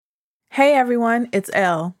Hey everyone, it's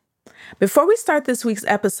Elle. Before we start this week's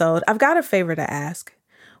episode, I've got a favor to ask.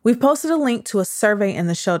 We've posted a link to a survey in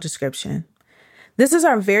the show description. This is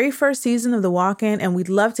our very first season of The Walk-In, and we'd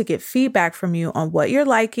love to get feedback from you on what you're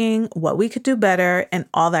liking, what we could do better, and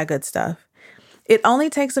all that good stuff. It only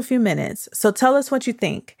takes a few minutes, so tell us what you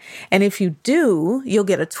think. And if you do, you'll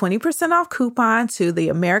get a 20% off coupon to the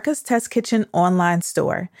America's Test Kitchen online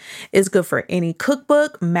store. It's good for any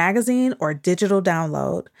cookbook, magazine, or digital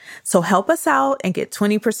download. So help us out and get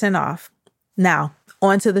 20% off. Now,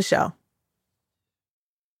 on to the show.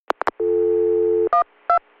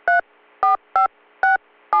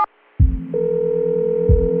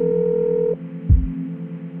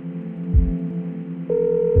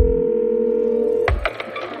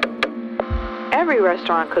 Every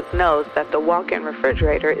restaurant cook knows that the walk-in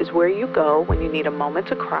refrigerator is where you go when you need a moment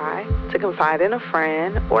to cry, to confide in a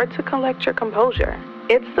friend, or to collect your composure.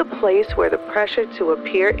 It's the place where the pressure to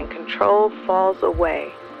appear in control falls away,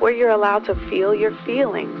 where you're allowed to feel your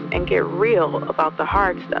feelings and get real about the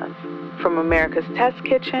hard stuff. From America's Test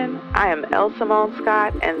Kitchen, I am Elle Simone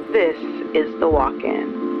Scott, and this is The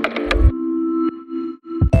Walk-In.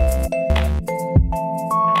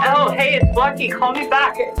 Oh, hey, it's Lucky. Call me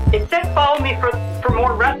back. It said follow me for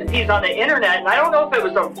more recipes on the internet, and I don't know if it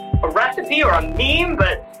was a recipe or a meme,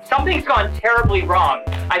 but something's gone terribly wrong.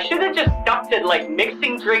 I should have just stuck to,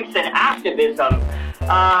 mixing drinks and activism.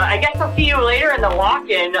 I guess I'll see you later in the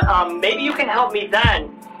walk-in. Maybe you can help me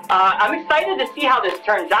then. I'm excited to see how this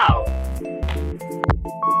turns out.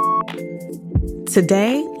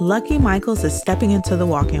 Today, Lucky Michaels is stepping into the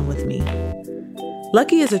walk-in with me.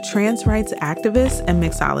 Lucky is a trans rights activist and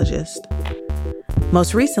mixologist.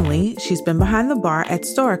 Most recently, she's been behind the bar at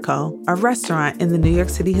Storico, a restaurant in the New York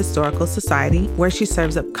City Historical Society, where she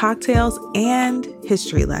serves up cocktails and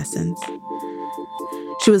history lessons.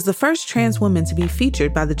 She was the first trans woman to be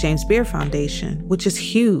featured by the James Beard Foundation, which is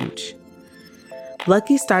huge.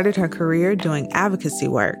 Lucky started her career doing advocacy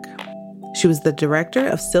work. She was the director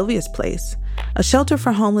of Sylvia's Place, a shelter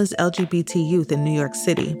for homeless LGBT youth in New York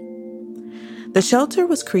City. The shelter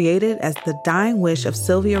was created as the dying wish of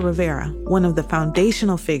Sylvia Rivera, one of the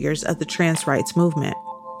foundational figures of the trans rights movement.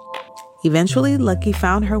 Eventually, Lucky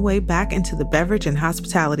found her way back into the beverage and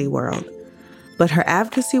hospitality world. But her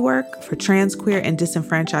advocacy work for trans, queer, and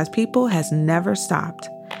disenfranchised people has never stopped.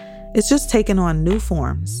 It's just taken on new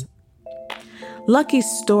forms. Lucky's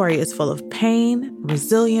story is full of pain,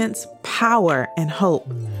 resilience, power, and hope.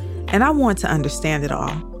 And I want to understand it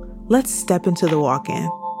all. Let's step into the walk-in.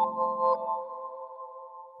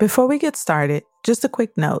 Before we get started, just a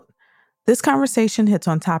quick note. This conversation hits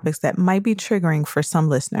on topics that might be triggering for some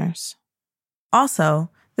listeners. Also,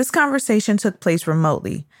 this conversation took place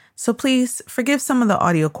remotely, so please forgive some of the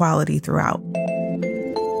audio quality throughout.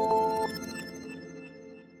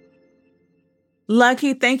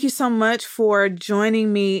 Lucky, thank you so much for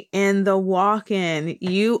joining me in the walk-in.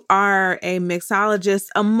 You are a mixologist,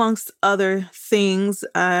 amongst other things,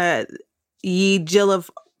 ye Jill of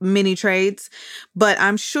many trades, but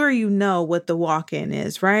I'm sure you know what the walk-in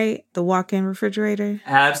is, right? The walk-in refrigerator?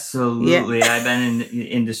 Absolutely. Yeah. I've been in the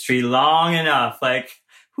industry long enough.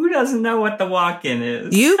 Who doesn't know what the walk-in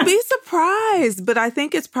is? You'd be surprised, but I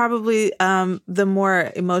think it's probably the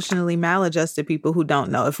more emotionally maladjusted people who don't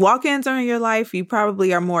know. If walk-ins are in your life, you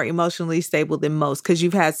probably are more emotionally stable than most because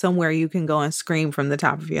you've had somewhere you can go and scream from the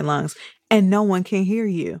top of your lungs and no one can hear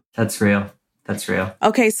you. That's real. That's real.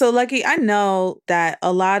 Okay, so Lucky, I know that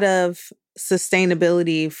a lot of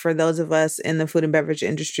sustainability for those of us in the food and beverage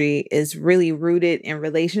industry is really rooted in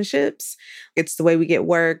relationships. It's the way we get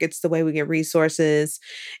work. It's the way we get resources.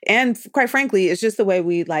 And quite frankly, it's just the way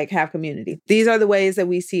we have community. These are the ways that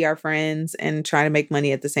we see our friends and try to make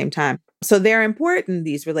money at the same time. So they're important,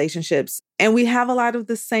 these relationships. And we have a lot of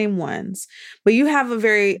the same ones. But you have a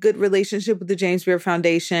very good relationship with the James Beard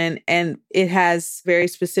Foundation, and it has very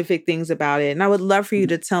specific things about it. And I would love for you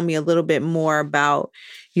to tell me a little bit more about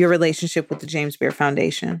your relationship with the James Beard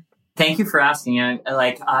Foundation. Thank you for asking.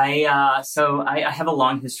 I have a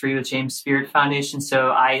long history with James Beard Foundation.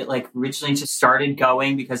 So I originally just started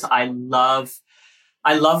going because I love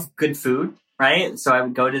good food. Right. So I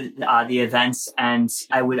would go to the events and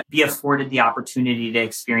I would be afforded the opportunity to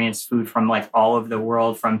experience food from all over the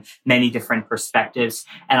world from many different perspectives.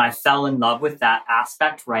 And I fell in love with that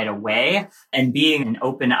aspect right away. And being an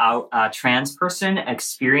open out trans person,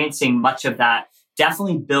 experiencing much of that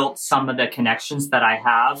definitely built some of the connections that I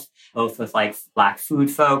have, both with Black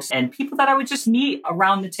food folks and people that I would just meet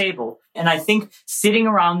around the table. And I think sitting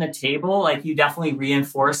around the table, you definitely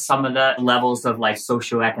reinforce some of the levels of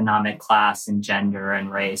socioeconomic class and gender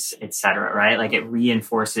and race, et cetera, right? It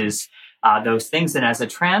reinforces those things. And as a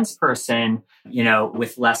trans person,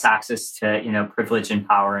 with less access to, privilege and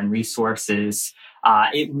power and resources,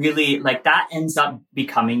 it really that ends up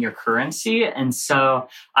becoming your currency. And so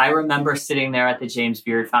I remember sitting there at the James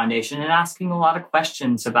Beard Foundation and asking a lot of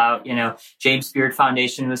questions about, James Beard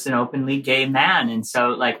Foundation was an openly gay man. And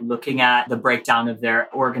so looking at the breakdown of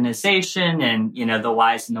their organization and, the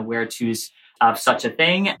whys and the where-tos of such a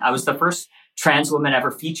thing. I was the first trans woman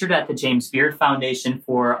ever featured at the James Beard Foundation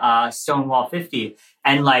for Stonewall 50.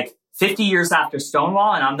 And 50 years after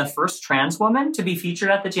Stonewall, and I'm the first trans woman to be featured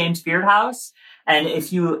at the James Beard House. And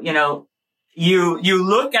if you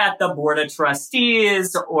look at the board of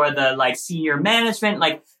trustees or the senior management,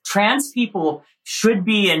 trans people should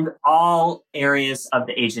be in all areas of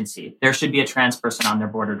the agency. There should be a trans person on their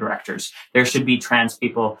board of directors. There should be trans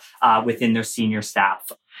people within their senior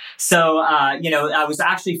staff. So, I was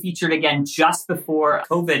actually featured again just before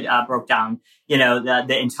COVID broke down,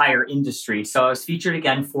 the entire industry. So I was featured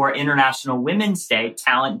again for International Women's Day,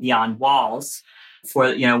 Talent Beyond Walls,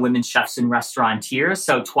 for, women chefs and restaurateurs.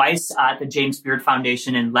 So twice at the James Beard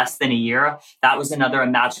Foundation in less than a year. That was another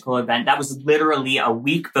magical event. That was literally a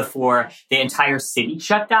week before the entire city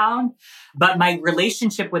shut down. But my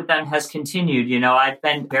relationship with them has continued. I've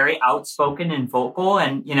been very outspoken and vocal.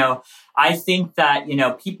 And, I think that,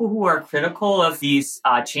 people who are critical of these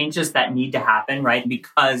changes that need to happen, right,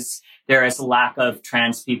 because there is a lack of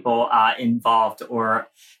trans people involved or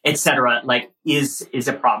et cetera, is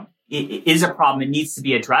a problem. It is a problem. It needs to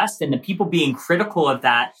be addressed. And the people being critical of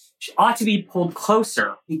that ought to be pulled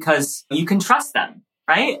closer because you can trust them,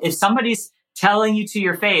 right? If somebody's telling you to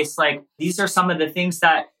your face, these are some of the things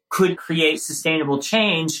that could create sustainable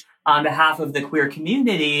change on behalf of the queer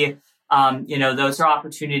community, those are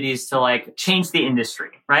opportunities to change the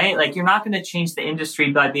industry, right? You're not going to change the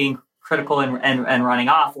industry by being critical and running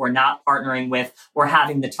off or not partnering with or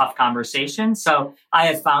having the tough conversation. So I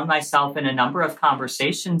have found myself in a number of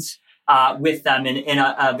conversations with them in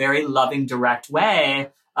a very loving, direct way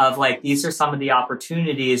of these are some of the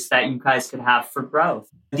opportunities that you guys could have for growth.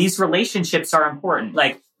 These relationships are important.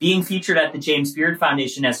 Being featured at the James Beard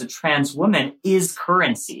Foundation as a trans woman is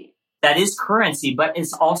currency. That is currency, but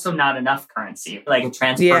it's also not enough currency. A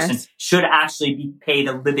trans person should actually be paid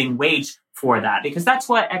a living wage for that, because that's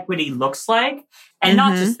what equity looks like. And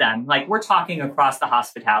not just them, we're talking across the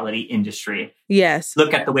hospitality industry. Yes.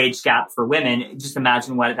 Look at the wage gap for women. Just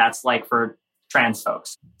imagine what that's like for trans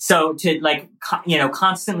folks. So to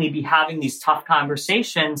constantly be having these tough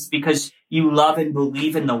conversations because you love and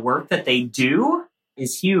believe in the work that they do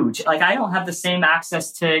is huge. I don't have the same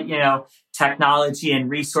access to, technology and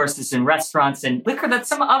resources and restaurants and liquor that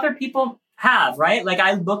some other people have, right?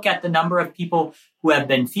 I look at the number of people who have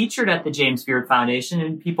been featured at the James Beard Foundation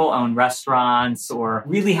and people own restaurants or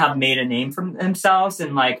really have made a name for themselves.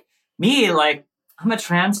 And me, I'm a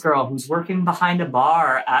trans girl who's working behind a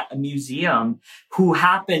bar at a museum who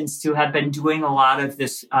happens to have been doing a lot of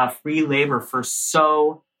this free labor for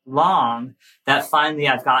so long that finally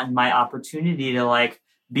I've gotten my opportunity to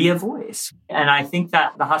be a voice. And I think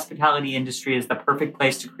that the hospitality industry is the perfect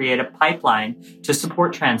place to create a pipeline to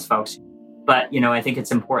support trans folks. But, I think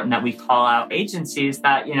it's important that we call out agencies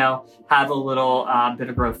that, have a little bit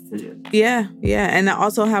of growth to do. Yeah. And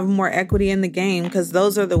also have more equity in the game because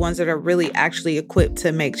those are the ones that are really actually equipped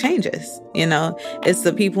to make changes. It's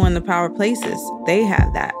the people in the power places. They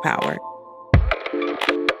have that power.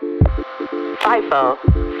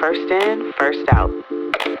 FIFO, first in, first out.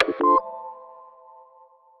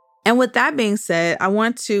 And with that being said, I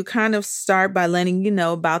want to kind of start by letting you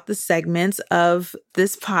know about the segments of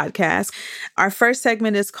this podcast. Our first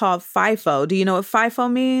segment is called FIFO. Do you know what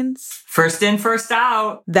FIFO means? First in, first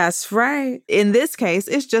out. That's right. In this case,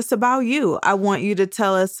 it's just about you. I want you to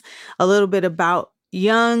tell us a little bit about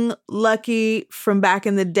young Lucky from back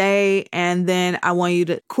in the day, and then I want you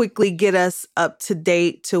to quickly get us up to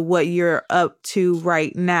date to what you're up to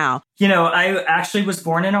right now. I actually was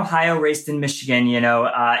born in Ohio, raised in Michigan. In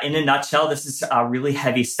a nutshell, this is really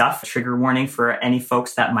heavy stuff. Trigger warning for any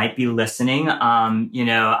folks that might be listening.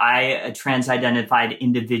 A trans-identified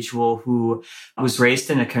individual who was raised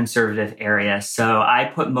in a conservative area. So I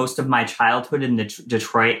put most of my childhood in the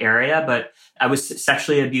Detroit area, but I was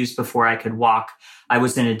sexually abused before I could walk. I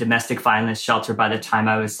was in a domestic violence shelter by the time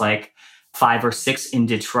I was 5 or 6 in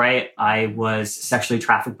Detroit. I was sexually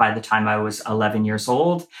trafficked by the time I was 11 years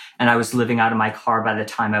old, and I was living out of my car by the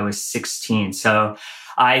time I was 16. So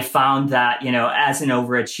I found that, as an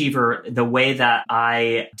overachiever, the way that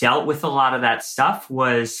I dealt with a lot of that stuff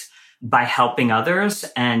was by helping others.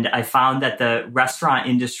 And I found that the restaurant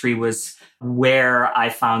industry was where I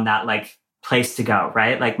found that place to go,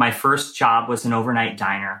 right? My first job was an overnight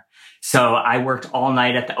diner. So I worked all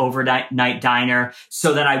night at the overnight diner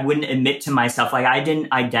so that I wouldn't admit to myself, like I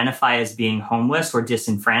didn't identify as being homeless or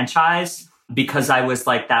disenfranchised because I was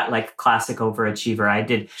like that, like classic overachiever. I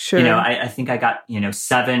did, Sure. I think I got,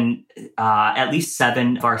 at least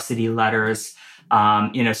 7 varsity letters. So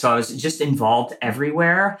I was just involved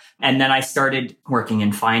everywhere. And then I started working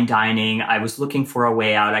in fine dining. I was looking for a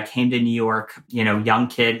way out. I came to New York, young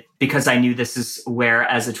kid, because I knew this is where,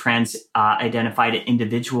 as a trans identified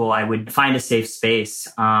individual, I would find a safe space.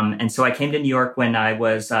 And so I came to New York when I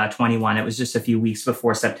was 21. It was just a few weeks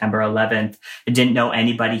before September 11th. I didn't know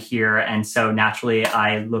anybody here. And so naturally,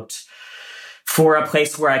 I looked for a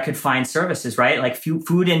place where I could find services, right? Like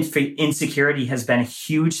food insecurity has been a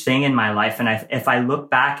huge thing in my life. And if I look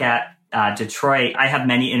back at Detroit, I have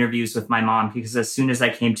many interviews with my mom because as soon as I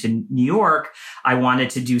came to New York, I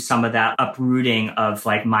wanted to do some of that uprooting of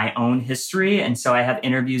like my own history. And so I have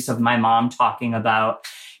interviews of my mom talking about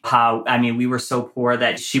how, we were so poor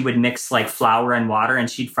that she would mix like flour and water and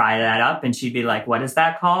she'd fry that up and she'd be like, what is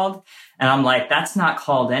that called? And I'm like, that's not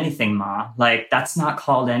called anything, Ma. Like, that's not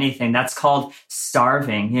called anything. That's called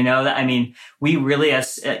starving. We really,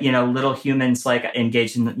 as, little humans, like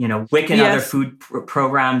engage in, WIC and other food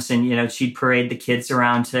programs. And, she'd parade the kids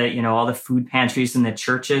around to, all the food pantries in the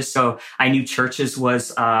churches. So I knew churches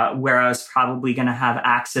was where I was probably going to have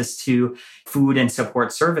access to food and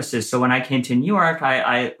support services. So when I came to New York,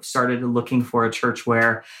 I started looking for a church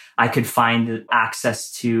where I could find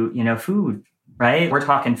access to, food. Right? We're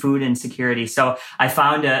talking food insecurity. So I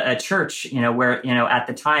found a church, where, at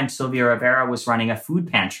the time, Sylvia Rivera was running a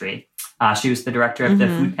food pantry. She was the director of the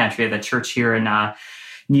food pantry of a church here in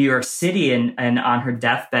New York City. And on her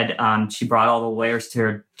deathbed, she brought all the lawyers to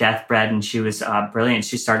her deathbed and she was brilliant.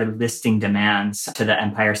 She started listing demands to the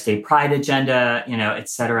Empire State Pride agenda, et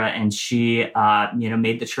cetera. And she,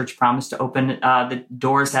 made the church promise to open the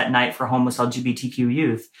doors at night for homeless LGBTQ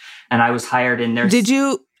youth. And I was hired in there.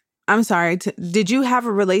 I'm sorry. Did you have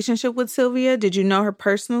a relationship with Sylvia? Did you know her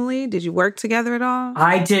personally? Did you work together at all?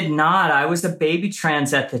 I did not. I was a baby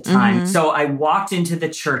trans at the time. So I walked into the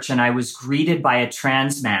church and I was greeted by a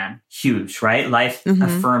trans man. Huge, right? Life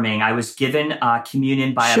affirming. I was given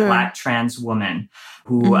communion by a Black trans woman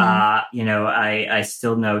who, I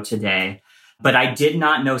still know today. But I did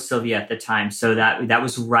not know Sylvia at the time. So that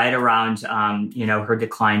was right around, her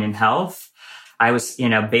decline in health. I was,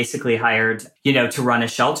 basically hired, to run a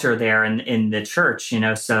shelter there in the church,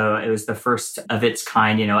 so it was the first of its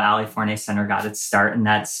kind. Ali Forney Center got its start in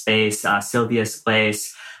that space, Sylvia's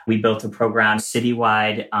Place. We built a program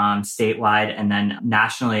citywide, statewide, and then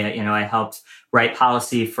nationally, I helped write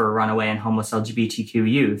policy for runaway and homeless LGBTQ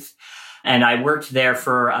youth. And I worked there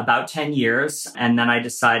for about 10 years. And then I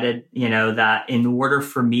decided, that in order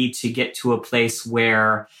for me to get to a place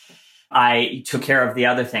where I took care of the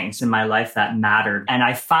other things in my life that mattered. And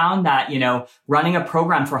I found that, running a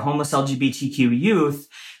program for homeless LGBTQ youth,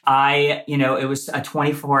 it was a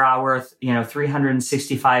 24-hour,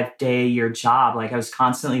 365-day-a-year job. Like I was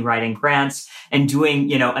constantly writing grants and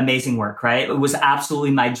doing, amazing work, right? It was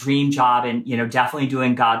absolutely my dream job and, definitely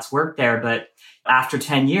doing God's work there. But after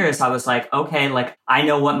 10 years, I was like, okay, like I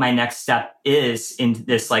know what my next step is in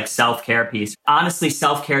this like self-care piece. Honestly,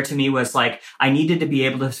 self-care to me was like, I needed to be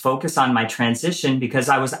able to focus on my transition because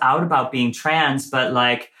I was out about being trans, but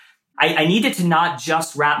like I needed to not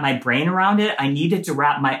just wrap my brain around it. I needed to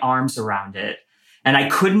wrap my arms around it. And I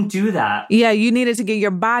couldn't do that. Yeah, you needed to get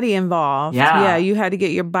your body involved. Yeah, you had to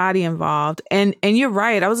get your body involved. And you're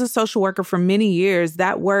right. I was a social worker for many years.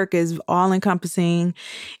 That work is all encompassing.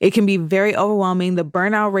 It can be very overwhelming. The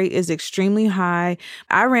burnout rate is extremely high.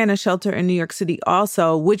 I ran a shelter in New York City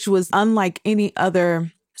also, which was unlike any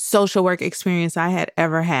other social work experience I had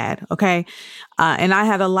ever had. Okay. And I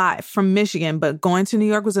had a lot from Michigan, but going to New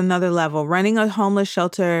York was another level. Running a homeless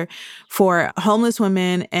shelter for homeless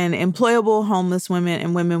women and employable homeless women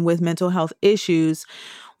and women with mental health issues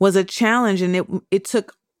was a challenge. And it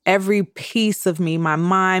took every piece of me, my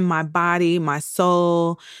mind, my body, my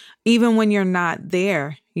soul, even when you're not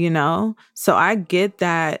there, So I get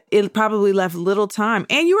that it probably left little time.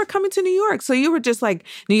 And you were coming to New York. So you were just like,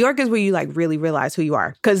 New York is where you like really realize who you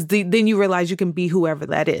are. Because then you realize you can be whoever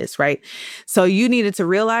that is, right? So you needed to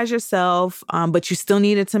realize yourself, but you still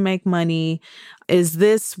needed to make money. Is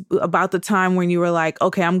this about the time when you were like,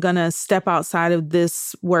 okay, I'm going to step outside of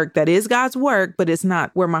this work that is God's work, but it's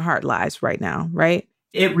not where my heart lies right now, right?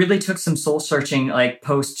 It really took some soul searching, like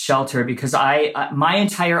post shelter, because my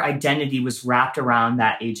entire identity was wrapped around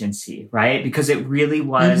that agency, right? Because it really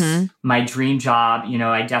was my dream job.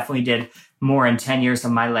 I definitely did more in 10 years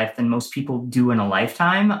of my life than most people do in a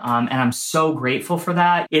lifetime. And I'm so grateful for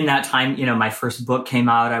that. In that time, my first book came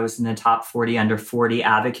out. I was in the top 40 under 40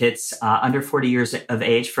 advocates, under 40 years of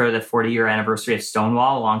age for the 40-year anniversary of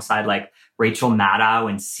Stonewall, alongside like Rachel Maddow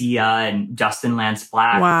and Sia and Justin Lance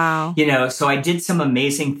Black. Wow. So I did some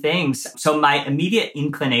amazing things. So my immediate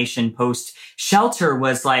inclination post shelter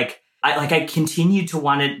was like, I continued to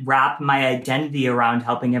want to wrap my identity around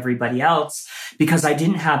helping everybody else because I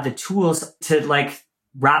didn't have the tools to like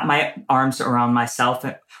wrap my arms around myself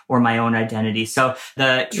or my own identity. So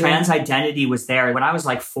the trans identity was there. When I was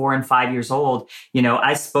like 4 and 5 years old,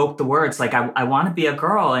 I spoke the words like, I want to be a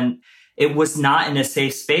girl. And it was not in a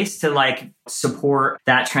safe space to like support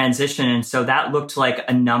that transition. And so that looked like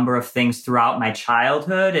a number of things throughout my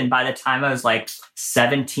childhood. And by the time I was like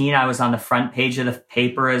 17, I was on the front page of the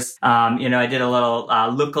paper as, I did a little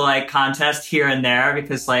lookalike contest here and there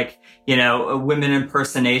because like, a women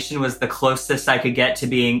impersonation was the closest I could get to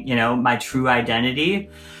being, my true identity.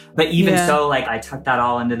 But even so, like I tucked that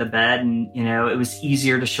all into the bed and, it was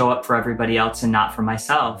easier to show up for everybody else and not for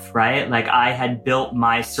myself, right? Like I had built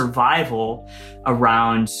my survival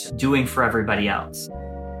around doing for everybody else.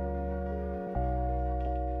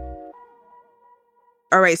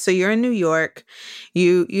 All right. So you're in New York.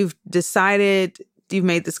 You've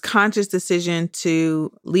made this conscious decision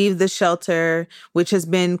to leave the shelter, which has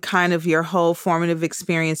been kind of your whole formative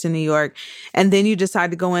experience in New York. And then you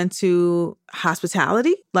decide to go into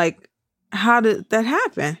hospitality. Like, how did that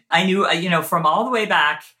happen? I knew, from all the way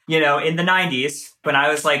back, in the 90s, when I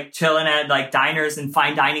was like chilling at like diners and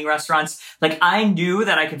fine dining restaurants, like I knew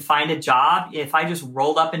that I could find a job. If I just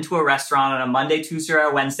rolled up into a restaurant on a Monday, Tuesday,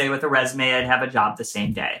 or Wednesday with a resume, I'd have a job the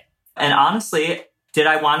same day. And honestly, did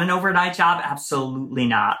I want an overnight job? Absolutely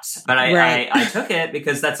not. But I took it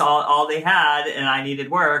because that's all they had and I needed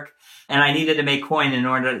work and I needed to make coin in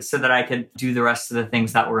order so that I could do the rest of the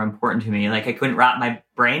things that were important to me. Like I couldn't wrap my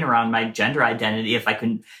brain around my gender identity if I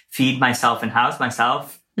couldn't feed myself and house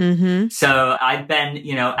myself. Mm-hmm. So I've been,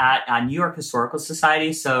 at New York Historical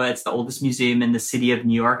Society. So it's the oldest museum in the city of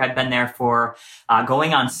New York. I've been there for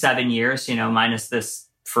going on 7 years, minus this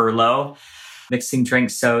furlough. Mixing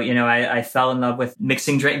drinks. So, I fell in love with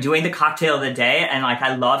mixing drink, doing the cocktail of the day. And like,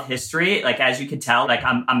 I love history. Like, as you can tell, like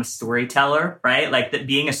I'm a storyteller, right? Like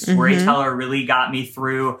being a storyteller really got me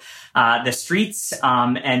through the streets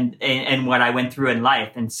and what I went through in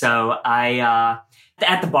life. And so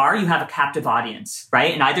at the bar, you have a captive audience,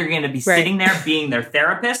 right? And either you're going to be sitting there being their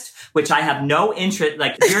therapist, which I have no interest,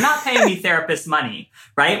 like you're not paying me therapist money,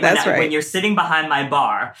 right? When you're sitting behind my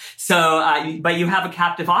bar. So, but you have a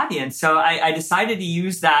captive audience. So I decided to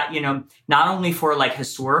use that, not only for like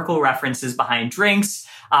historical references behind drinks,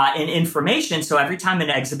 and information. So every time an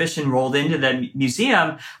exhibition rolled into the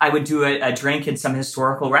museum, I would do a drink and some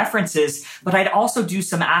historical references, but I'd also do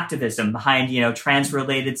some activism behind,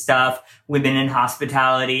 trans-related stuff, women in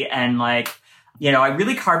hospitality. And like, I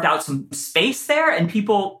really carved out some space there and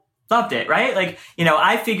people loved it, right? Like,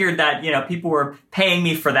 I figured that, people were paying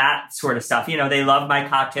me for that sort of stuff. They love my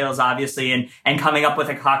cocktails, obviously, and coming up with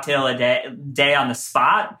a cocktail a day on the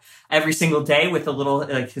spot every single day with a little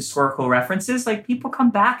like historical references. Like people come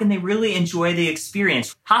back and they really enjoy the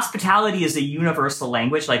experience. Hospitality is a universal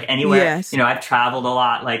language, like anywhere, yes. I've traveled a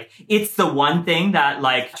lot. Like it's the one thing that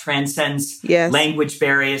like transcends language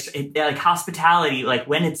barriers. Like hospitality, like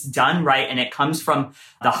when it's done right and it comes from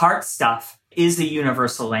the heart stuff, is a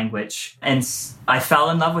universal language. And I fell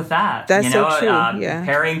in love with that. That's so true.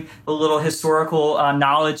 Pairing a little historical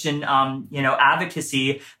knowledge and,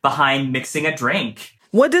 advocacy behind mixing a drink.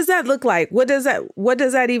 What does that look like? What does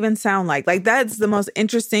that even sound like? Like that's the most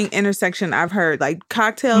interesting intersection I've heard. Like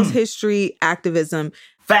cocktails, history, activism.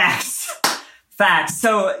 Facts.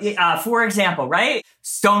 So, for example, right?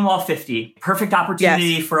 Stonewall 50, perfect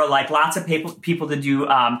opportunity for like lots of people to do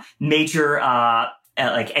major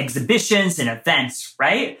like exhibitions and events,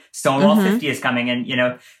 right? Stonewall 50 is coming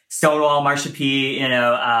and, Stonewall, Marsha P.,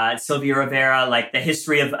 Sylvia Rivera, like the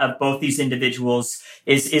history of both these individuals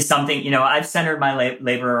is something, I've centered my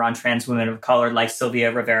labor around trans women of color like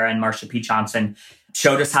Sylvia Rivera and Marsha P. Johnson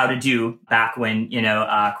showed us how to do back when,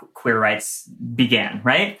 queer rights began,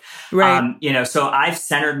 right? Right. So I've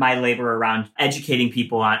centered my labor around educating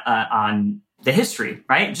people on the history,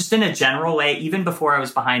 right? Just in a general way, even before I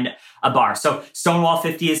was behind a bar. So Stonewall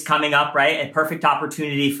 50 is coming up, right? A perfect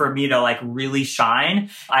opportunity for me to like really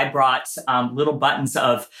shine. I brought little buttons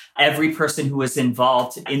of every person who was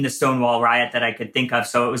involved in the Stonewall riot that I could think of.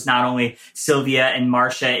 So it was not only Sylvia and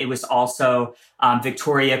Marsha, it was also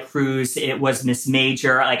Victoria Cruz. It was Miss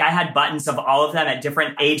Major. Like I had buttons of all of them at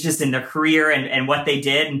different ages in their career and what they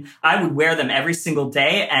did. And I would wear them every single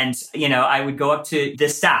day. And, I would go up to the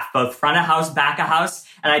staff, both front of house, back of house.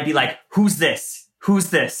 And I'd be like, who's this? Who's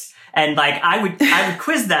this? And like, I would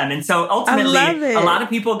quiz them. And so ultimately, a lot of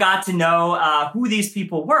people got to know who these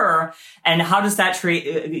people were and how does that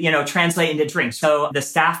translate into drinks. So the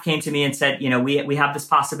staff came to me and said, we have this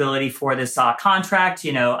possibility for this contract,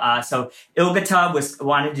 so Ilgata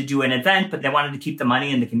wanted to do an event, but they wanted to keep the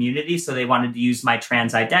money in the community. So they wanted to use my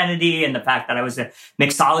trans identity and the fact that I was a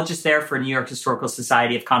mixologist there for New York Historical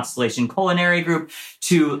Society of Constellation Culinary Group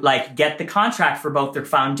to like get the contract for both their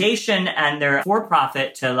foundation and their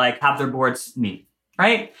for-profit to like have their boards meet.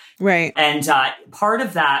 Right. And part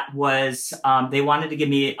of that was they wanted to give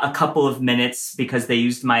me a couple of minutes because they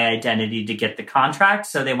used my identity to get the contract.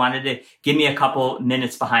 So they wanted to give me a couple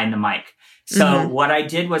minutes behind the mic. So what I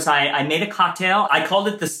did was I made a cocktail. I called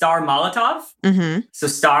it the Star Molotov. So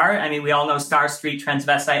Star, we all know Star Street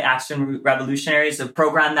Transvestite Action Revolutionaries, a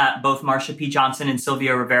program that both Marsha P. Johnson and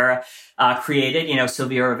Sylvia Rivera created.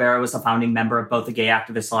 Sylvia Rivera was a founding member of both the Gay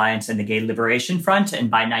Activist Alliance and the Gay Liberation Front.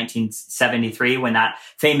 And by 1973, when that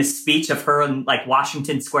famous speech of her in like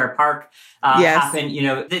Washington Square Park happened,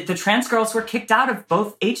 the trans girls were kicked out of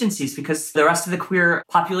both agencies because the rest of the queer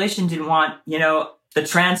population didn't want, the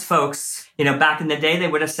trans folks, back in the day, they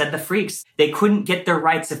would have said the freaks. They couldn't get their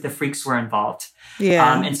rights if the freaks were involved.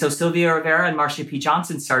 And so Sylvia Rivera and Marsha P.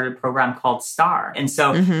 Johnson started a program called STAR. And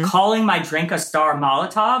so calling my drink a Star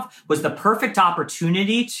Molotov was the perfect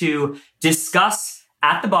opportunity to discuss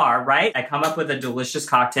at the bar, right? I come up with a delicious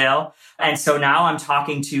cocktail. And so now I'm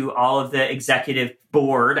talking to all of the executive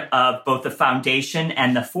board of both the foundation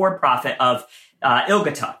and the for-profit of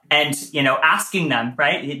Ilgata and, asking them,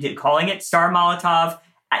 right? Calling it Star Molotov,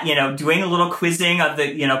 doing a little quizzing of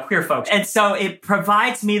the, queer folks. And so it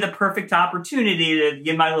provides me the perfect opportunity to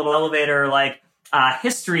give my little elevator,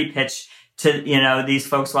 history pitch to, these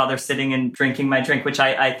folks while they're sitting and drinking my drink, which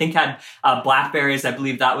I think had blackberries. I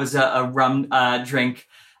believe that was a rum drink.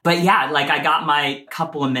 But yeah, I got my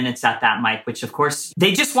couple of minutes at that mic, which of course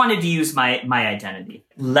they just wanted to use my identity.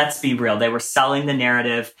 Let's be real. They were selling the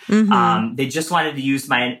narrative. They just wanted to use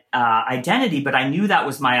my identity, but I knew that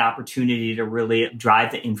was my opportunity to really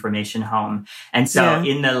drive the information home. And so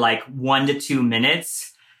in the 1 to 2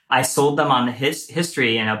 minutes, I sold them on the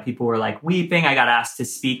history. People were weeping. I got asked to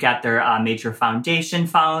speak at their major foundation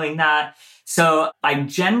following that. So I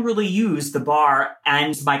generally use the bar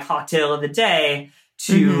and my cocktail of the day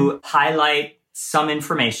to highlight some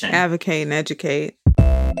information. Advocate and educate.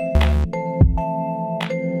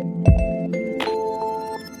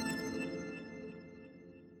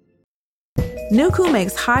 Nuku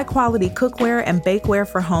makes high-quality cookware and bakeware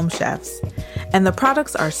for home chefs. And the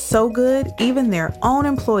products are so good, even their own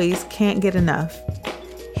employees can't get enough.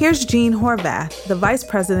 Here's Jean Horvath, the Vice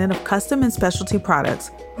President of Custom and Specialty Products,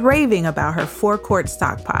 raving about her 4-quart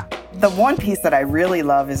stock pot. The one piece that I really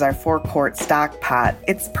love is our 4-quart stock pot.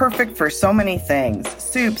 It's perfect for so many things: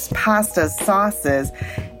 soups, pastas, sauces,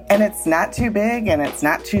 and it's not too big and it's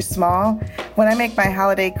not too small. When I make my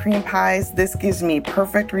holiday cream pies, this gives me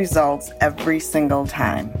perfect results every single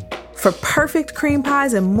time. For perfect cream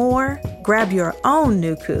pies and more, grab your own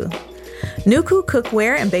Nuku. Nuku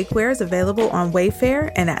cookware and bakeware is available on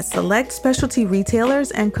Wayfair and at select specialty retailers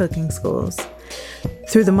and cooking schools.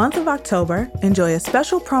 Through the month of October, enjoy a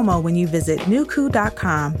special promo when you visit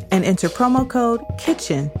nuku.com and enter promo code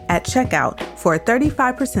KITCHEN at checkout for a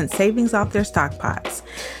 35% savings off their stock pots.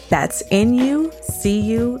 That's nucu.com,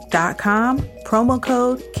 promo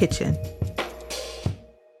code KITCHEN.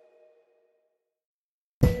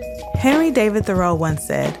 Henry David Thoreau once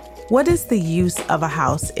said, "What is the use of a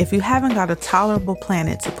house if you haven't got a tolerable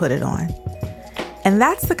planet to put it on?" And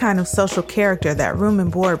that's the kind of social character that Room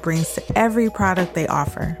and Board brings to every product they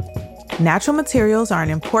offer. Natural materials are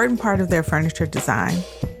an important part of their furniture design,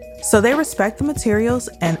 so they respect the materials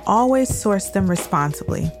and always source them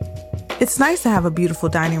responsibly. It's nice to have a beautiful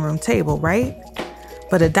dining room table, right?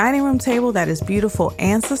 But a dining room table that is beautiful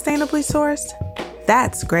and sustainably sourced?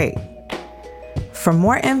 That's great. For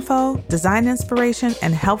more info, design inspiration,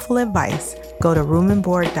 and helpful advice, go to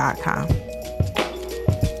roomandboard.com.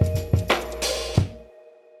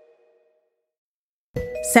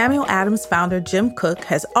 Samuel Adams founder Jim Koch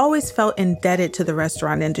has always felt indebted to the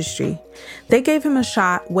restaurant industry. They gave him a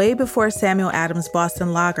shot way before Samuel Adams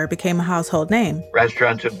Boston Lager became a household name.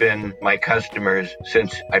 Restaurants have been my customers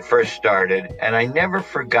since I first started, and I never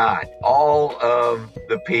forgot all of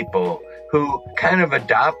the people who kind of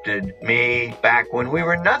adopted me back when we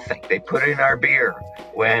were nothing. They put in our beer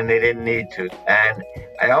when they didn't need to. And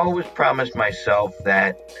I always promised myself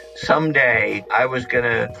that someday I was going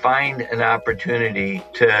to find an opportunity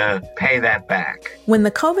to pay that back. When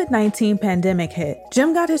the COVID-19 pandemic hit,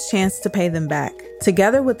 Jim got his chance to pay them back.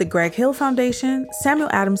 Together with the Greg Hill Foundation, Samuel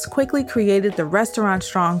Adams quickly created the Restaurant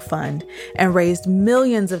Strong Fund and raised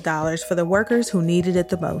millions of dollars for the workers who needed it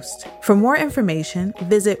the most. For more information,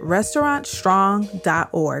 visit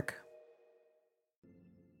restaurantstrong.org.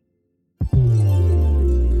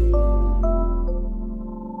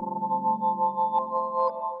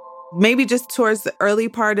 Maybe just towards the early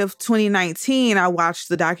part of 2019, I watched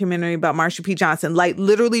the documentary about Marsha P. Johnson, like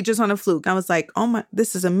literally just on a fluke. I was like, oh my,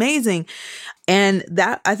 this is amazing. And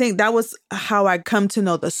I think that was how I come to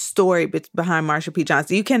know the story behind Marsha P.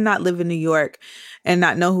 Johnson. You cannot live in New York and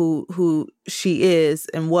not know who she is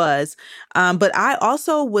and was. But I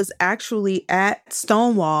also was actually at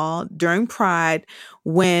Stonewall during Pride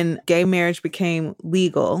when gay marriage became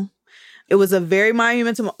legal. It was a very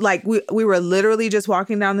monumental, like we were literally just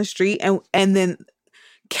walking down the street and then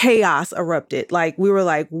chaos erupted. Like we were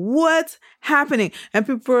like, what's happening? And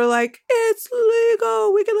people were like, it's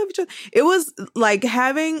legal. We can love each other. It was like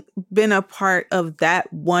having been a part of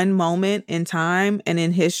that one moment in time and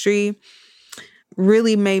in history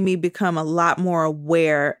really made me become a lot more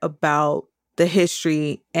aware about the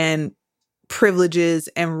history and privileges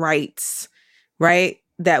and rights, right?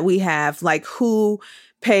 That we have, like who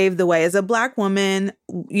paved the way. As a Black woman,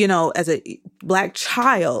 you know, as a Black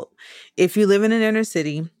child, if you live in an inner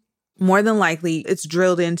city, more than likely it's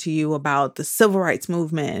drilled into you about the civil rights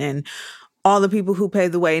movement and all the people who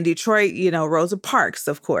paved the way. In Detroit, you know, Rosa Parks,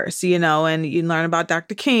 of course, you know, and you learn about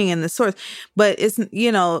Dr. King and the source. But it's,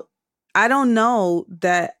 you know, I don't know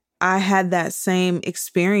that I had that same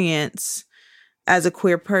experience as a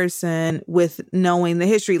queer person with knowing the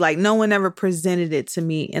history. Like no one ever presented it to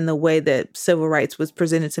me in the way that civil rights was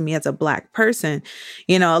presented to me as a Black person.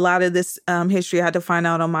 You know, a lot of this history I had to find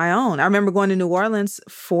out on my own. I remember going to New Orleans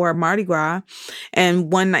for Mardi Gras,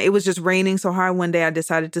 and one night it was just raining so hard. One day I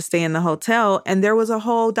decided to stay in the hotel, and there was a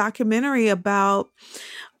whole documentary about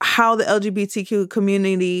how the LGBTQ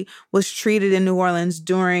community was treated in New Orleans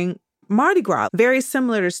during Mardi Gras. Very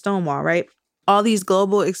similar to Stonewall, right? All these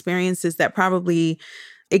global experiences that probably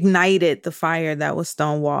ignited the fire that was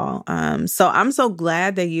Stonewall. So I'm so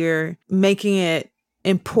glad that you're making it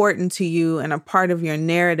important to you and a part of your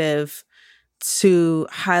narrative to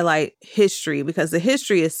highlight history, because the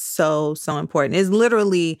history is so, so important. It's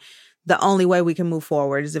literally the only way we can move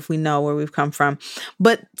forward is if we know where we've come from.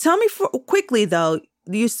 But tell me quickly, though,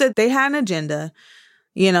 you said they had an agenda.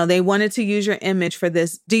 You know, they wanted to use your image for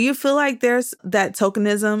this. Do you feel like there's that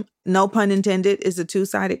tokenism, no pun intended, is a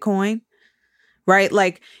two-sided coin, right?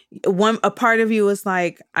 Like a part of you is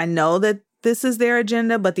like, I know that this is their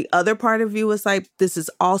agenda, but the other part of you is like, this is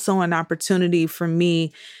also an opportunity for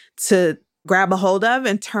me to grab a hold of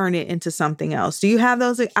and turn it into something else. Do you have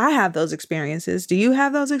those? I have those experiences. Do you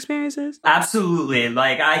have those experiences? Absolutely.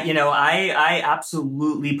 Like I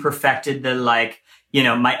absolutely perfected the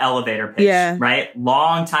my elevator pitch, right?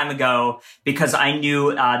 Long time ago, because I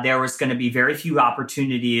knew there was going to be very few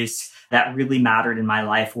opportunities that really mattered in my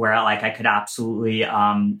life where I could absolutely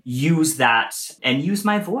use that and use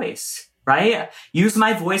my voice, right? Use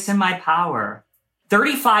my voice and my power.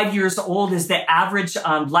 35 years old is the average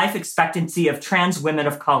life expectancy of trans women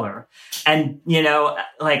of color. And,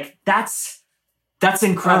 that's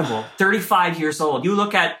incredible. 35 years old. You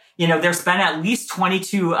look at, there's been at least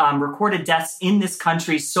 22 recorded deaths in this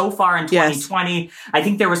country so far in 2020. Yes. I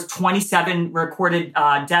think there was 27 recorded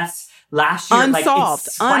deaths last year.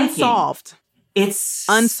 Unsolved. It's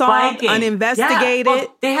unsolved, spiking. Uninvestigated. Yeah.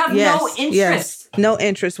 Well, they have no interest. Yes. No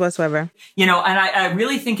interest whatsoever. And I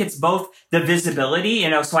really think it's both the visibility,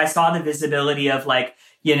 so I saw the visibility of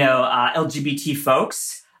LGBT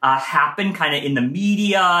folks happen kind of in the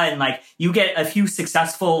media, and you get a few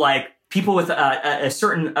successful people with a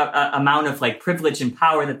certain amount of privilege and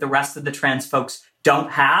power that the rest of the trans folks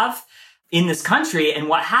don't have in this country. And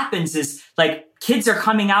what happens is kids are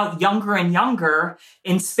coming out younger and younger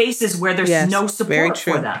in spaces where there's no support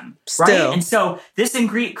for them. Right. Still. And so this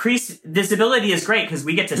increased visibility is great because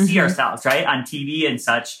we get to see ourselves, right, on TV and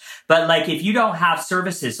such. But if you don't have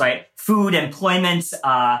services, right, food, employment,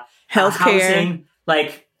 healthcare, housing,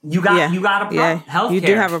 you got a problem. Yeah. Healthcare, you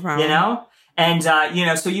do have a problem. And,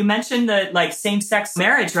 so you mentioned the same-sex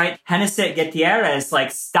marriage, right? Genesis Gutierrez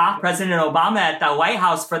stopped President Obama at the White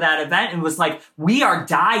House for that event and was we are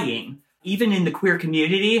dying even in the queer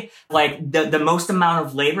community, like the most amount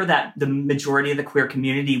of labor that the majority of the queer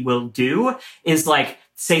community will do is like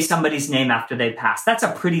say somebody's name after they pass. That's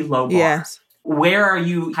a pretty low bar. Yes. Where are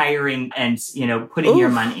you hiring and, putting your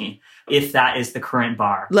money if that is the current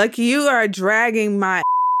bar? Lucky, you are dragging my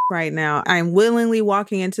right now. I'm willingly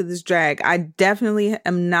walking into this drag. I definitely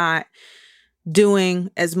am not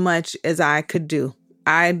doing as much as I could do.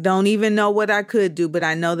 I don't even know what I could do, but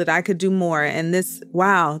I know that I could do more. And this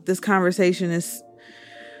conversation is,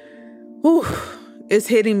 it's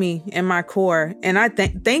hitting me in my core. And I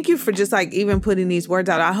thank you for just like even putting these words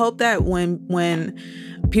out. I hope that when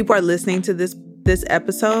people are listening to this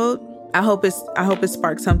episode, I hope it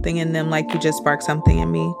sparks something in them, like you just sparked something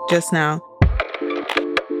in me just now.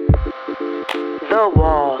 The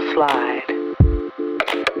Wall Slide.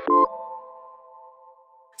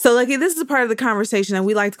 So, Lucky, this is a part of the conversation that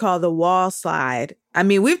we like to call the wall slide. I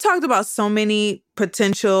mean, we've talked about so many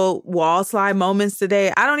potential wall slide moments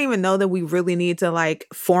today. I don't even know that we really need to like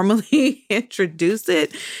formally introduce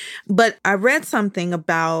it. But I read something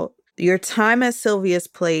about your time at Sylvia's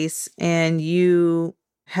Place, and you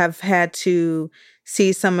have had to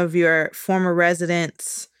see some of your former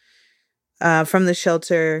residents from the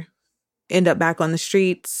shelter end up back on the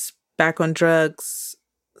streets, back on drugs,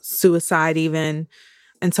 suicide even.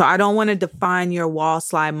 And so I don't want to define your wall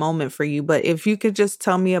slide moment for you, but if you could just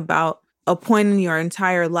tell me about a point in your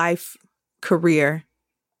entire life career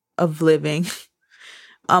of living,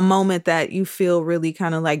 a moment that you feel really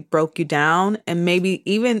kind of like broke you down, and maybe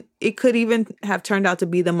even it could even have turned out to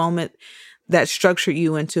be the moment that structured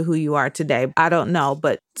you into who you are today. I don't know,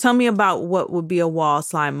 but tell me about what would be a wall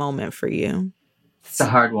slide moment for you. It's a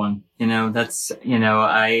hard one. I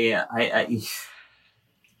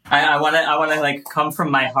want to like come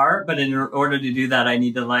from my heart, but in order to do that, I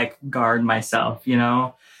need to like guard myself,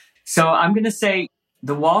 So I'm going to say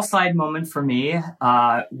the wall slide moment for me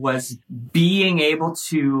was being able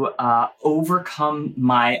to overcome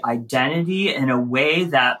my identity in a way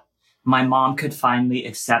that my mom could finally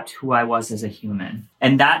accept who I was as a human.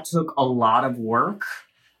 And that took a lot of work.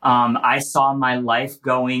 I saw my life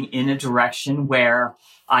going in a direction where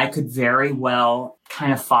I could very well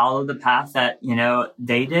kind of follow the path that,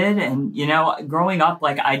 they did. And, growing up,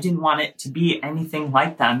 like I didn't want it to be anything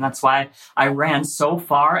like them. That's why I ran so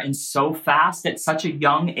far and so fast at such a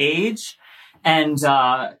young age. And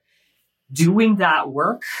doing that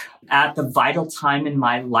work at the vital time in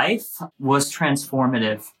my life was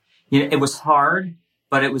transformative. It was hard,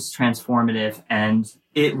 but it was transformative. And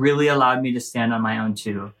it really allowed me to stand on my own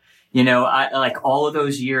too. I like all of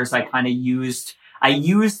those years, I kind of used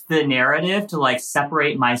the narrative to like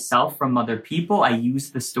separate myself from other people. I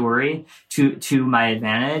used the story to my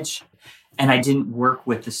advantage, and I didn't work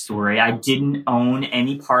with the story. I didn't own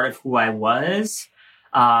any part of who I was.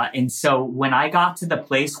 And so when I got to the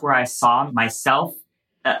place where I saw myself,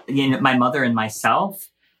 my mother and myself,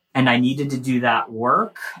 and I needed to do that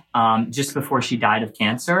work, just before she died of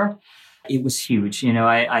cancer, it was huge.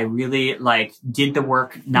 I really like did the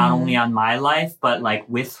work not only on my life, but like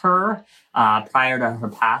with her prior to her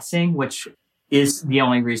passing, which is the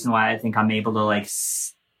only reason why I think I'm able to like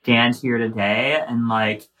stand here today and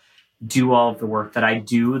like do all of the work that I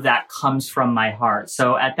do that comes from my heart.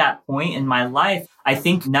 So at that point in my life, I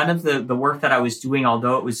think none of the work that I was doing,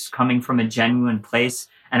 although it was coming from a genuine place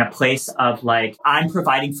and a place of like, I'm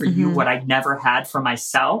providing for you what I never had for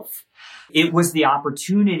myself. It was the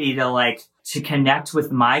opportunity to connect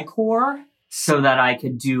with my core so that I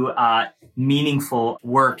could do meaningful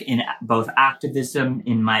work in both activism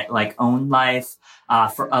in my like own life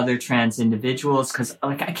for other trans individuals. Because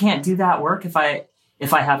like I can't do that work if I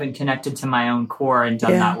haven't connected to my own core and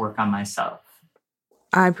done that work on myself.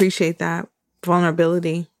 I appreciate that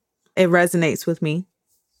vulnerability. It resonates with me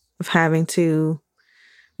of having to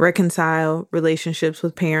reconcile relationships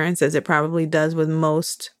with parents, as it probably does with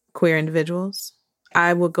most queer individuals.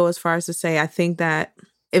 I would go as far as to say, I think that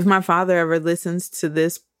if my father ever listens to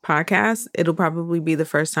this podcast, it'll probably be the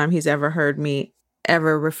first time he's ever heard me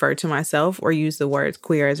ever refer to myself or use the word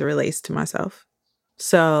queer as it relates to myself.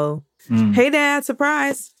 So, hey, Dad,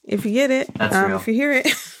 surprise, if you get it, That's real. If you hear it.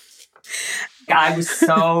 I was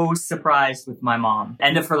so surprised with my mom.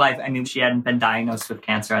 End of her life. I mean, she hadn't been diagnosed with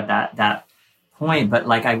cancer at that point, but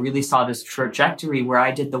like I really saw this trajectory where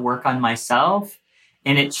I did the work on myself.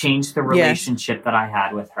 And it changed the relationship that I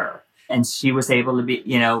had with her. And she was able to be,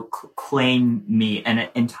 claim me in an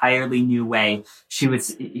entirely new way. She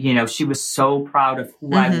was, she was so proud of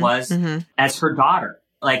who I was as her daughter.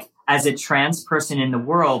 Like as a trans person in the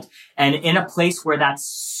world and in a place where that's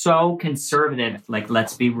so conservative. Like,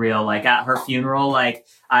 let's be real, like at her funeral, like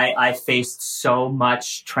I faced so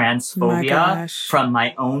much transphobia from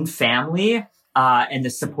my own family, and the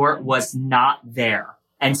support was not there.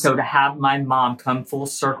 And so to have my mom come full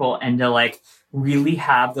circle and to like really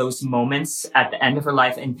have those moments at the end of her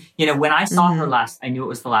life. And, you know, when I saw her last, I knew it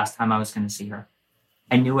was the last time I was going to see her.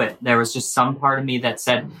 I knew it. There was just some part of me that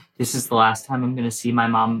said, this is the last time I'm going to see my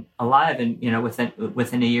mom alive. And, you know,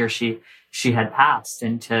 within a year, she had passed.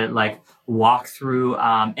 And to like walk through,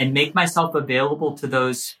 and make myself available to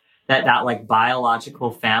those, that like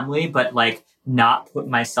biological family, but like not put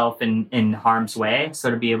myself in harm's way.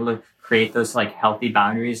 So to be able to create those like healthy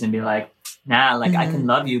boundaries and be like, nah, like I can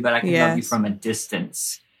love you, but I can love you from a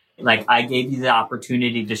distance. Like I gave you the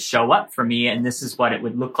opportunity to show up for me, and this is what it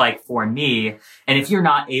would look like for me. And if you're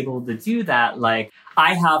not able to do that, like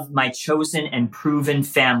I have my chosen and proven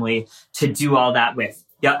family to do all that with.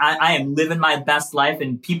 Yeah, I am living my best life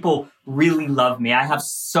and people really love me. I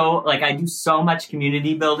do so much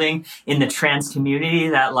community building in the trans community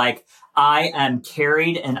that like I am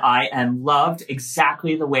carried and I am loved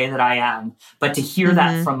exactly the way that I am. But to hear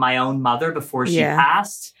that from my own mother before she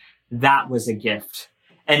passed, that was a gift.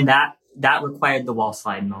 And that required the wall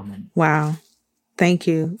slide moment. Wow. Thank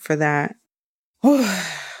you for that.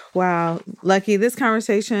 Wow. Lucky, this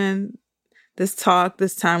conversation, this talk,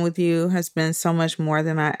 this time with you has been so much more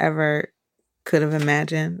than I ever could have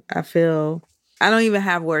imagined. I don't even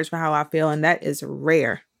have words for how I feel, and that is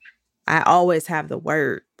rare. I always have the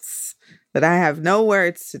words, but I have no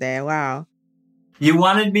words today. Wow. You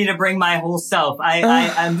wanted me to bring my whole self. I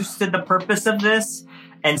understood the purpose of this.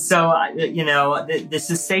 And so, you know,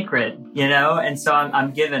 this is sacred, you know, and so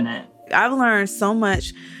I'm giving it. I've learned so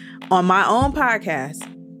much on my own podcast.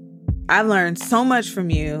 I've learned so much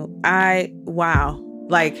from you. Wow.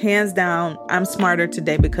 Like, hands down, I'm smarter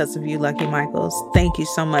today because of you, Lucky Michaels. Thank you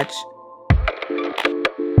so much.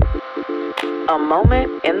 A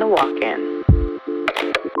moment in the walk-in.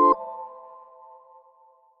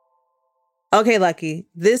 Okay, Lucky,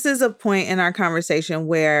 this is a point in our conversation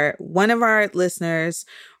where one of our listeners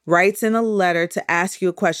writes in a letter to ask you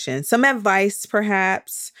a question, some advice,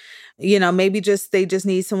 perhaps, you know, maybe they just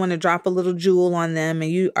need someone to drop a little jewel on them,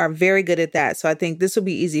 and you are very good at that. So I think this will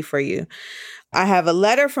be easy for you. I have a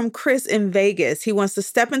letter from Chris in Vegas. He wants to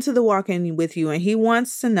step into the walk-in with you, and he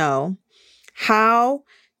wants to know how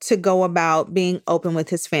to go about being open with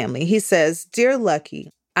his family. He says, "Dear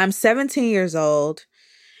Lucky, I'm 17 years old.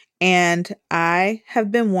 And I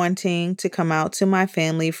have been wanting to come out to my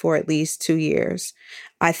family for at least 2 years.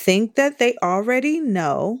 I think that they already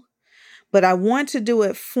know, but I want to do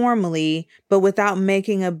it formally, but without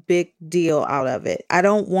making a big deal out of it. I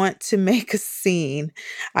don't want to make a scene.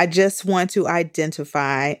 I just want to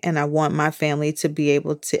identify, and I want my family to be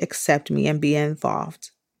able to accept me and be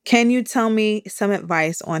involved. Can you tell me some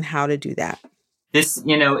advice on how to do that?" This,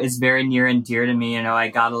 you know, is very near and dear to me. You know, I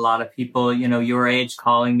got a lot of people, you know, your age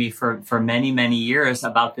calling me for many, many years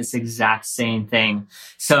about this exact same thing.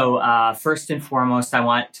 So, first and foremost, I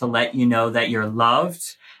want to let you know that you're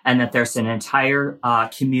loved and that there's an entire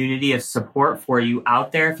community of support for you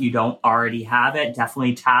out there. If you don't already have it,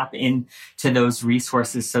 definitely tap into those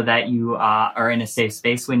resources so that you are in a safe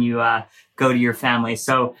space when you go to your family.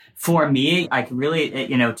 So for me, I could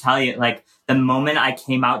really, you know, tell you, like, the moment I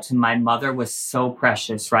came out to my mother was so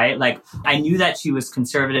precious, right? Like, I knew that she was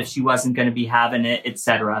conservative. She wasn't going to be having it,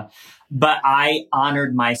 etc. But I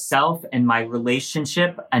honored myself and my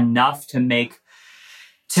relationship enough to make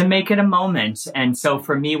it a moment. And so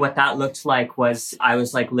for me, what that looked like was I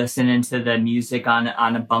was like listening to the music on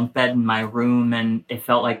a bunk bed in my room, and it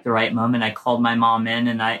felt like the right moment. I called my mom in,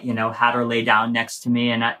 and I, you know, had her lay down next to me,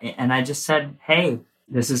 and I just said, "Hey,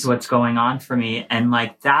 this is what's going on for me." And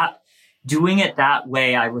like that, doing it that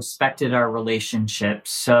way, I respected our relationship.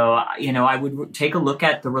 So, you know, I would take a look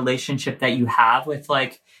at the relationship that you have with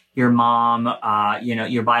like your mom, you know,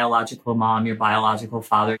 your biological mom, your biological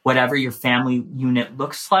father, whatever your family unit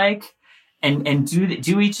looks like, and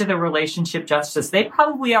do each of the relationship justice. They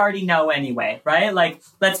probably already know anyway, right? Like,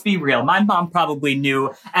 let's be real. My mom probably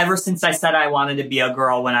knew ever since I said I wanted to be a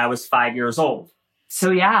girl when I was 5 years old.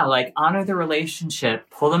 So yeah, like, honor the relationship,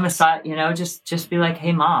 pull them aside, you know, just be like,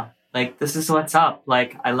 "Hey, Mom, like, this is what's up.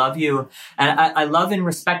 Like, I love you. And I love and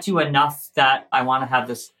respect you enough that I want to have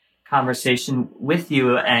this conversation with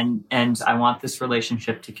you. And I want this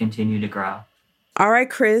relationship to continue to grow." All right,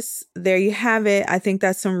 Chris, there you have it. I think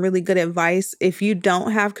that's some really good advice. If you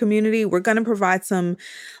don't have community, we're going to provide some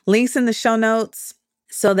links in the show notes.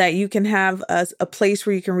 so that you can have a place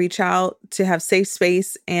where you can reach out to have safe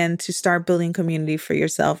space and to start building community for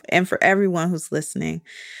yourself and for everyone who's listening.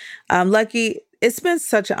 Lucky, it's been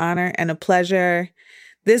such an honor and a pleasure.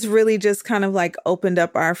 This really just kind of like opened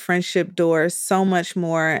up our friendship doors so much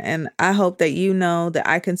more. And I hope that you know that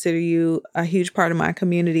I consider you a huge part of my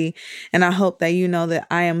community. And I hope that you know that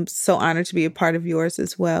I am so honored to be a part of yours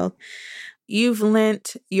as well. You've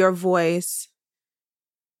lent your voice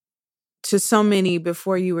to so many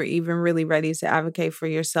before you were even really ready to advocate for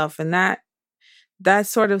yourself. And that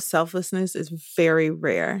sort of selflessness is very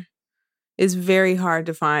rare. It's very hard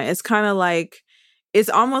to find. It's kind of like, it's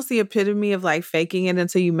almost the epitome of like faking it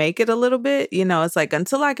until you make it a little bit. You know, it's like,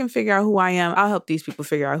 until I can figure out who I am, I'll help these people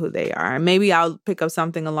figure out who they are. And maybe I'll pick up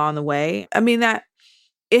something along the way. I mean, that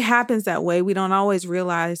it happens that way. We don't always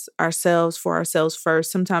realize ourselves for ourselves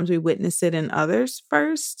first. Sometimes we witness it in others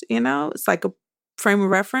first. You know, it's like a frame of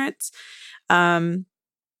reference. And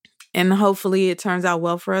hopefully it turns out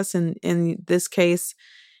well for us. And in this case,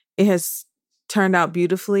 it has turned out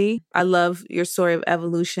beautifully. I love your story of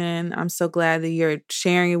evolution. I'm so glad that you're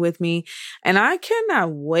sharing it with me. And I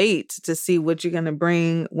cannot wait to see what you're going to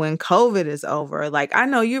bring when COVID is over. Like, I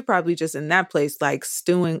know you're probably just in that place, like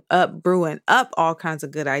stewing up, brewing up all kinds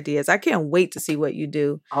of good ideas. I can't wait to see what you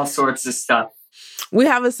do. All sorts of stuff. We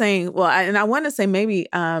have a saying, and I want to say maybe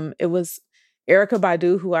it was Erykah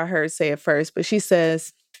Badu who I heard say it first, but she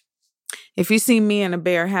says, if you see me and a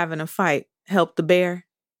bear having a fight, help the bear.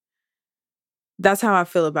 That's how I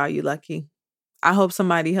feel about you, Lucky. I hope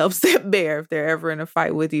somebody helps that bear if they're ever in a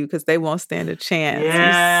fight with you, because they won't stand a chance.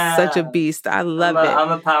 Yeah. You're such a beast. I love it.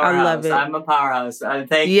 I'm a powerhouse. I love it. I'm a powerhouse.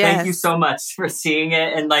 Thank you so much for seeing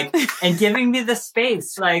it and and giving me the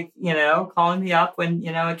space, calling me up when,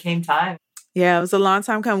 it came time. Yeah, it was a long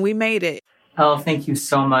time coming. We made it. Oh, thank you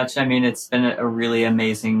so much. I mean, it's been a really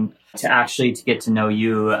amazing to get to know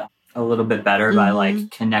you a little bit better by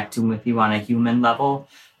connecting with you on a human level.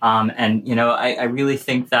 I really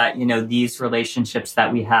think that, these relationships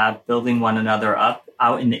that we have, building one another up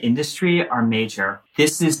out in the industry, are major.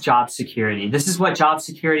 This is job security. This is what job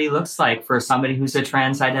security looks like for somebody who's a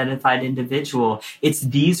trans-identified individual. It's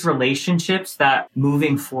these relationships that,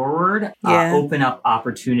 moving forward, open up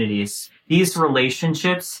opportunities. These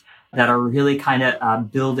relationships that are really kind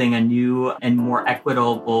of building a new and more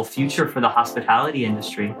equitable future for the hospitality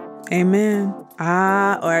industry. Amen.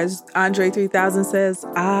 Or as Andre 3000 says,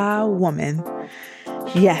 woman.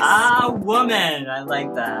 Yes. Woman. I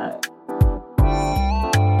like that.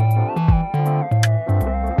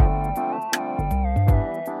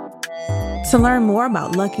 To learn more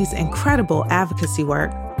about Lucky's incredible advocacy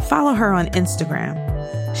work, follow her on Instagram.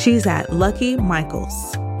 She's at Lucky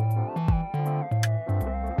Michaels.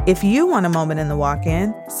 If you want a moment in the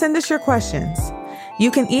walk-in, send us your questions. You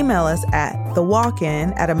can email us at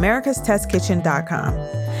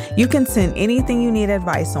thewalkin@americastestkitchen.com. You can send anything you need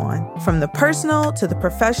advice on, from the personal to the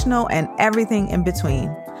professional and everything in between.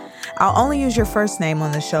 I'll only use your first name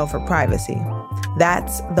on the show for privacy.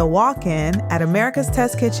 That's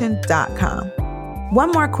thewalkin@americastestkitchen.com.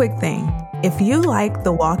 One more quick thing. If you like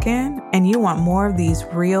The Walk-In and you want more of these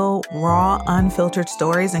real, raw, unfiltered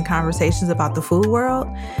stories and conversations about the food world,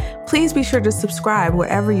 please be sure to subscribe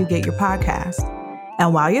wherever you get your podcast.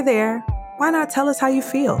 And while you're there, why not tell us how you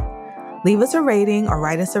feel? Leave us a rating or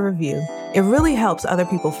write us a review. It really helps other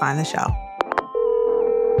people find the show.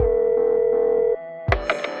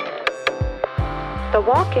 The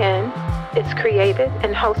Walk-In is created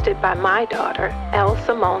and hosted by my daughter, Elle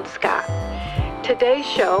Simone Scott. Today's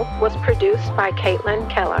show was produced by Caitlin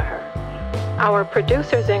Kelleher. Our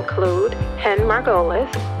producers include Hen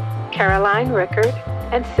Margolis, Caroline Rickard,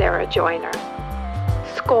 and Sarah Joyner.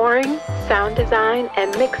 Scoring, sound design,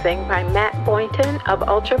 and mixing by Matt Boynton of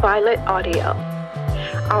Ultraviolet Audio.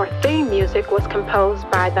 Our theme music was composed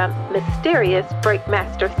by the mysterious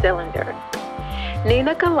Breakmaster Cylinder.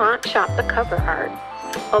 Nina Gallant shot the cover art.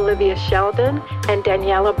 Olivia Sheldon and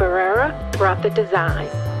Daniela Barrera brought the design.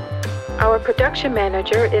 Our production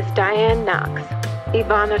manager is Diane Knox.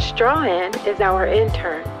 Ivana Strahan is our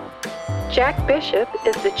intern. Jack Bishop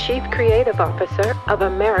is the Chief Creative Officer of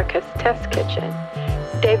America's Test Kitchen.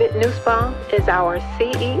 David Nussbaum is our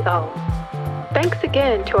CEO. Thanks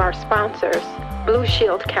again to our sponsors, Blue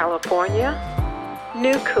Shield California,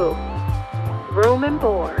 Nuku, Room and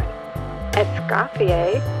Board,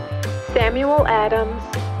 Escoffier, Samuel Adams,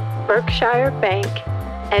 Berkshire Bank,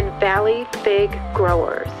 and Valley Fig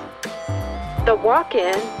Growers. The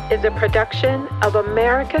Walk-In is a production of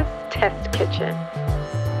America's Test Kitchen.